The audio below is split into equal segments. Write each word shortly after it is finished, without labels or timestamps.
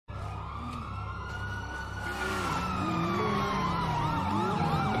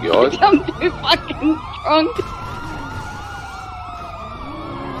Yours? I'm too fucking drunk.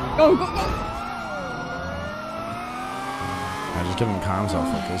 Go, go, go. I just give him comms off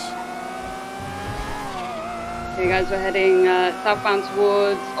focus. You guys were heading southbound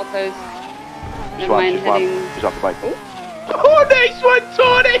towards Otto's. Just And mine heading. He's off the bike. Oh, nice one,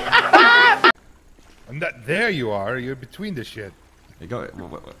 Tony! And there you are. You're between the shit. Hey, go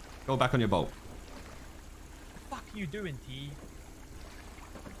back on your boat. What the fuck are you doing, T?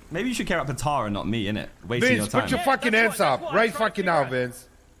 Maybe you should care about Tara and not me, innit? Wasting your Vince, time. put your fucking hands up. Right fucking now, Vince.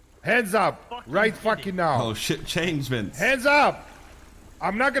 Hands up. Right fucking now. Oh shit, change, Vince. Hands up.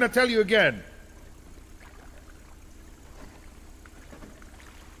 I'm not gonna tell you again.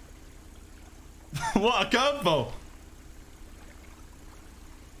 What a curveball!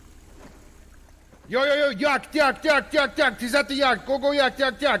 Yo, yak. He's at the yak. Go,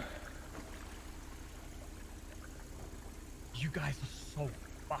 yak. You guys are so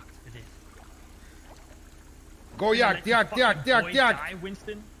fucked for this. Go, yak. Guy,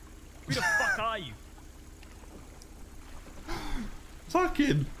 Winston? Who the fuck are you?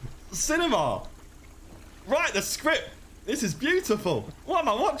 Fucking cinema! Right, the script! This is beautiful! What am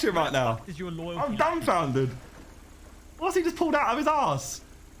I watching right now? Is your loyalty? I'm dumbfounded. What's he just pulled out of his ass?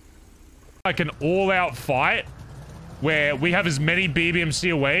 Like an all-out fight where we have as many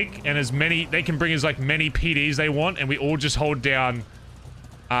BBMC awake and as many, they can bring as like many PDs they want, and we all just hold down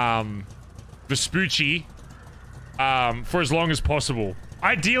Vespucci for as long as possible.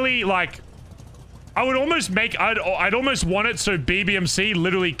 Ideally, like, I would almost make, I'd almost want it so BBMC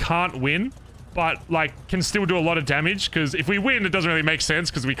literally can't win, but like can still do a lot of damage, because if we win, it doesn't really make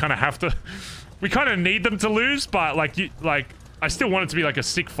sense because we kind of have to, we kind of need them to lose, but like I still want it to be like a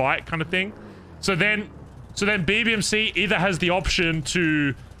sick fight kind of thing. So then BBMC either has the option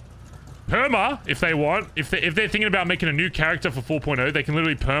to perma if they want. If they're thinking about making a new character for 4.0, they can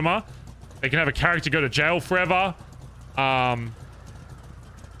literally perma. They can have a character go to jail forever. And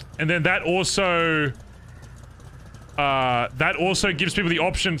then that also gives people the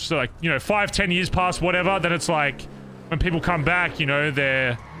option to, like, you know, 5-10 years past whatever, then it's like when people come back, you know,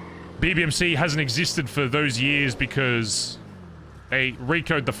 their BBMC hasn't existed for those years because they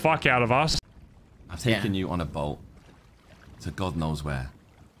recode the fuck out of us. I've taken you on a boat to God knows where.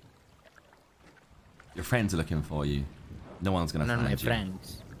 Your friends are looking for you. No one's gonna find you.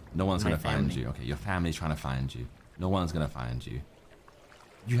 Friends. No one's gonna family. find you. Okay, your family's trying to find you. No one's gonna find you.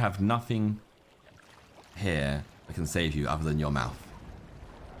 You have nothing here that can save you other than your mouth.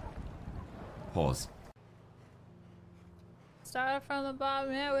 Pause. Started from the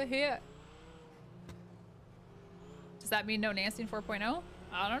bottom, yeah, we're here. Does that mean no Nancy in 4.0?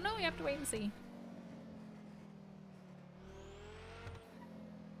 I don't know, you have to wait and see.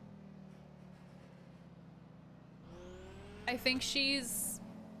 I think she's...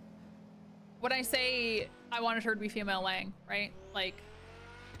 When I say I wanted her to be female Lang, right? Like,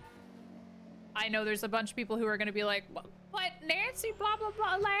 I know there's a bunch of people who are going to be like, what? Nancy blah blah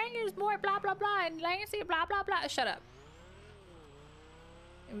blah, Lang is more blah blah blah, and Nancy blah blah blah. Shut up.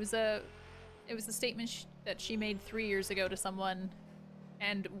 It was a statement that she made 3 years ago to someone,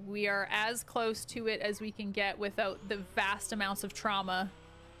 and we are as close to it as we can get without the vast amounts of trauma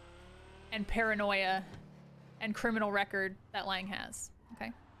and paranoia and criminal record that Lang has.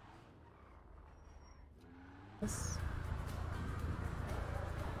 Okay.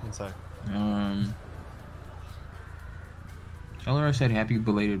 Inside. Tell her I said happy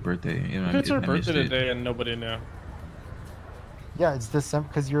belated birthday. You know, It's her birthday today and nobody knew. Yeah, it's December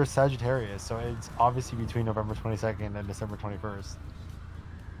because you're a Sagittarius, so it's obviously between November 22nd and December 21st.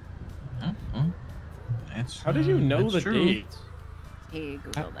 How did you know the true. dates? Hey,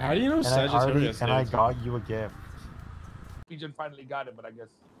 Google that. How do you know Sagittarius? And I got you a gift. Region finally got it, but I guess.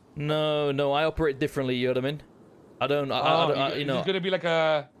 No, I operate differently. You know what I mean? I don't, you know. It's gonna be like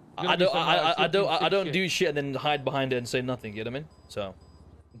a. I don't do shit and then hide behind it and say nothing. You know what I mean? So.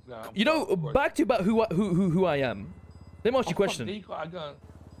 No, you know, back to about who I am. Let me ask you a question. I got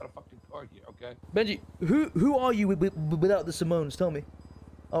a fucking car here, okay? Benji, who are you without the Simones? Tell me.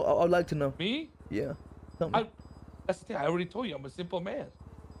 I'd like to know. Me? Yeah. Tell me. That's the thing. I already told you. I'm a simple man.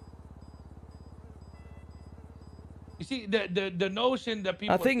 You see, the notion that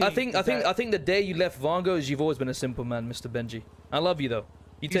people. I think the day you left Vongos, you've always been a simple man, Mr. Benji. I love you though.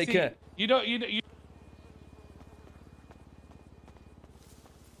 You take care. You.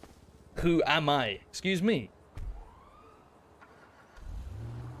 Who am I? Excuse me.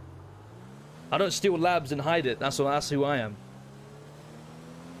 I don't steal labs and hide it. That's who I am.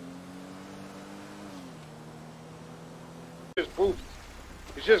 Just pooped.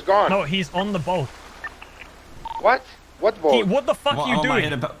 He's just gone. No, he's on the boat. What? What vote? T, what the fuck are you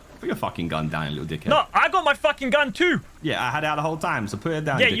doing? Put your fucking gun down, you little dickhead. No, I got my fucking gun too. Yeah, I had it out the whole time, so put it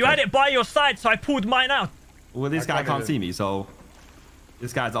down. Yeah, you had it by your side, so I pulled mine out. Well, this guy can't see me, so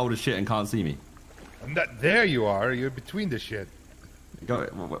this guy's old as shit and can't see me. And that there you are. You're between the shit. Go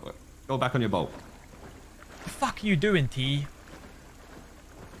back on your boat. What the fuck are you doing, T?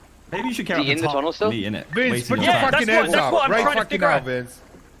 Maybe you should carry on the tunnel still? Me, innit? Vince, put your fucking hands up. Right fucking now, Vince.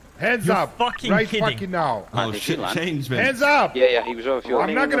 Hands up. Fucking right kidding. fucking now. Oh, shit changed, Vince. Hands up. Yeah, he was over fuel.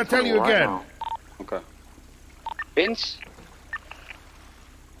 I'm not going to tell you again. Now. Okay. Vince?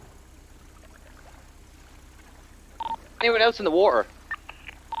 Anyone else in the water?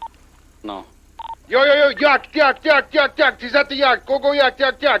 No. Yo, yak. He's at the yak. Go, yak.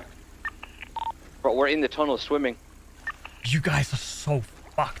 Bro, we're in the tunnel swimming. You guys are so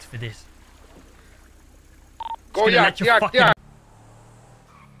fucked for this. Go, yak.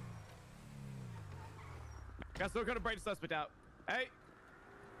 Guys, still gonna break the suspect out. Hey,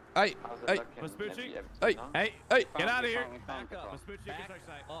 Vespucci? hey, get out of here. Back up.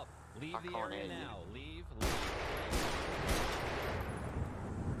 Up. Leave the area now. Leave.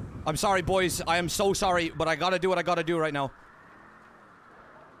 I'm sorry, boys. I am so sorry, but I gotta do what I gotta do right now.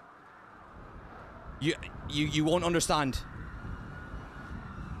 You won't understand.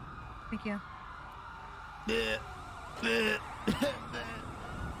 Thank you.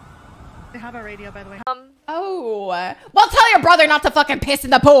 They have a radio, by the way. Oh. Well, tell your brother not to fucking piss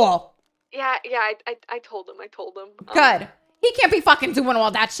in the pool. Yeah, I told him. Good. He can't be fucking doing all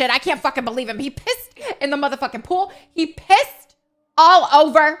that shit. I can't fucking believe him. He pissed in the motherfucking pool. He pissed all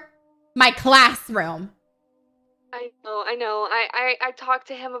over my classroom. I know. I talked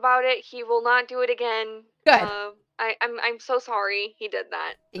to him about it. He will not do it again. Good. I'm so sorry he did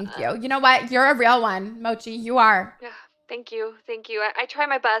that. Thank you. You know what? You're a real one, Mochi. You are. Yeah. Thank you. I try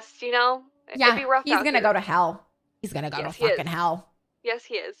my best, you know? Yeah, It'd be rough he's gonna go to hell. He's gonna go to fucking hell. Yes,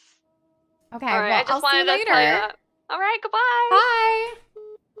 he is. Okay, all right, well, I just I'll see wanted you to later. tell you that. All right, goodbye. Bye.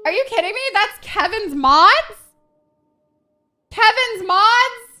 Are you kidding me? That's Kevin's mods? Kevin's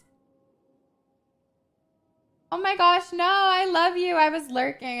mods? Oh my gosh, no, I love you. I was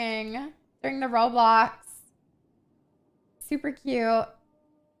lurking during the Roblox. Super cute.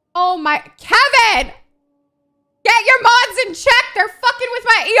 Oh my, Kevin! Get your mods in check. They're fucking with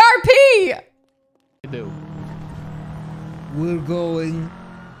my ERP. We're going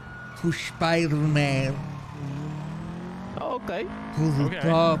to Spider-Man. Okay. To the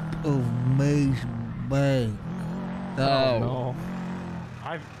top of Maze Bank. Oh no.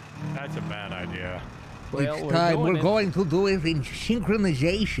 That's a bad idea. It's time. We're going to do it in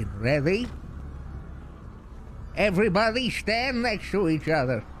synchronization. Ready? Everybody stand next to each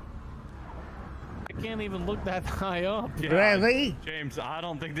other. I can't even look that high up. Yeah, ready? James, I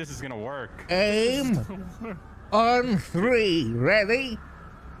don't think this is gonna work. Aim on 3. Ready?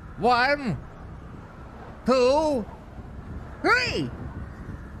 1, 2, 3.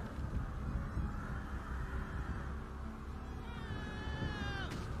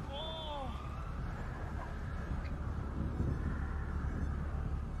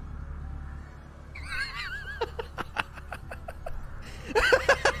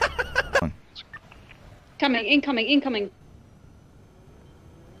 Incoming.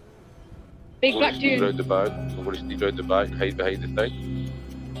 Big black dude. Around the back. Somebody sneak around the back, hide behind the thing.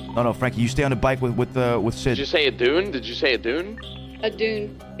 No, Frankie, you stay on the bike with Sid. Did you say a dune? A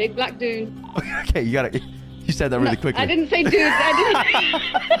dune. Big black dune. Okay, you got it. You said that really quickly. I didn't say dude. I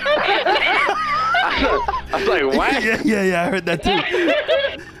was like, what? yeah, I heard that too.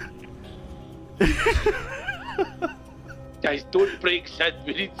 Guys, don't break Sid.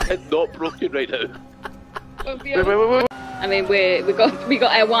 We need Sid not broken right now. Wait. I mean, we got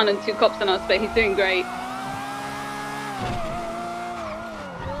Air1 and 2 cops on us, but he's doing great.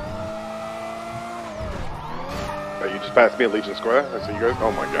 Oh, you just passed me at Legion Square? I see you guys.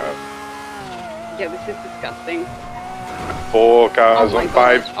 Oh my god. Yeah, this is disgusting. 4 cars on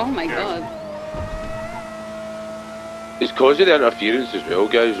 5. Oh my god. It's causing the interference as well,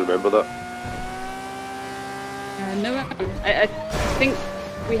 guys. Remember that. No, I think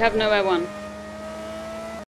we have no Air1.